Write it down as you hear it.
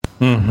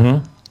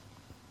Mhm.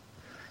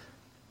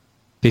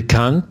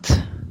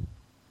 Bekannt,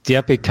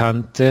 der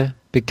Bekannte,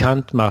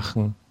 bekannt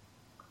machen.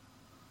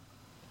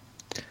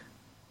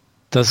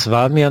 Das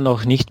war mir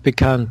noch nicht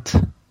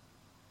bekannt.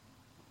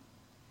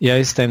 Er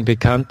ist ein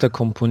bekannter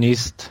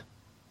Komponist.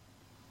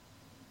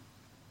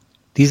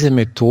 Diese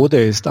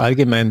Methode ist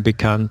allgemein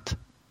bekannt.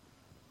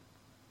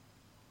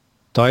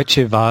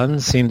 Deutsche Waren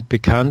sind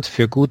bekannt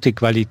für gute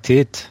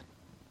Qualität.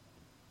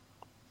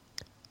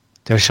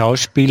 Der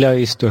Schauspieler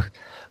ist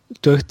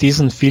durch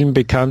diesen Film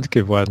bekannt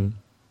geworden.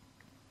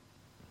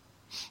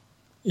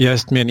 Er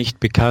ist mir nicht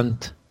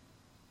bekannt.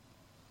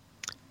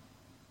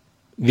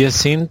 Wir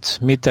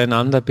sind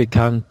miteinander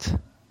bekannt.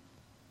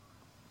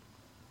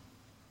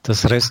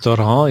 Das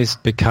Restaurant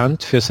ist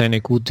bekannt für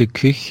seine gute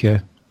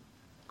Küche.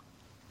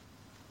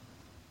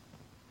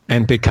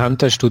 Ein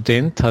bekannter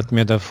Student hat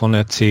mir davon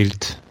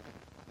erzählt.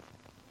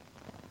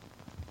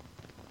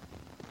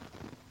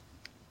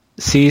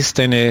 Sie ist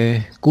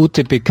eine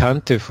gute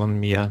Bekannte von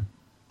mir.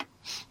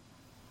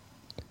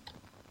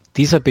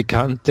 Dieser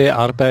Bekannte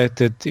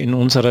arbeitet in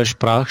unserer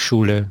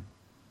Sprachschule.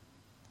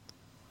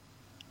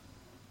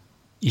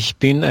 Ich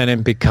bin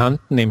einem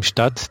Bekannten im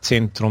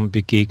Stadtzentrum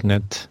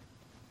begegnet.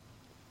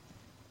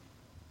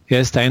 Er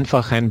ist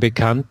einfach ein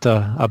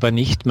Bekannter, aber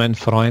nicht mein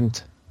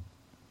Freund.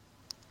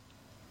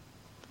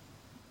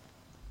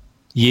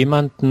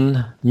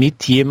 Jemanden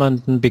mit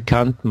jemandem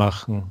bekannt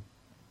machen.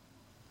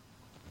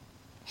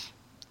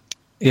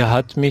 Er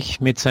hat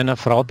mich mit seiner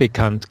Frau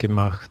bekannt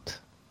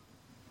gemacht.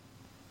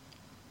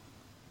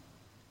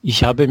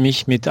 Ich habe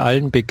mich mit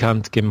allen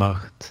bekannt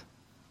gemacht.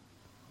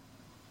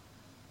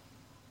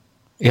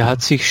 Er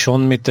hat sich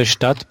schon mit der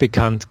Stadt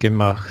bekannt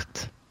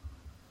gemacht.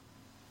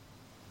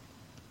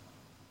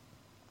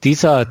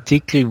 Dieser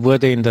Artikel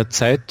wurde in der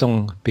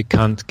Zeitung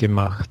bekannt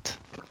gemacht.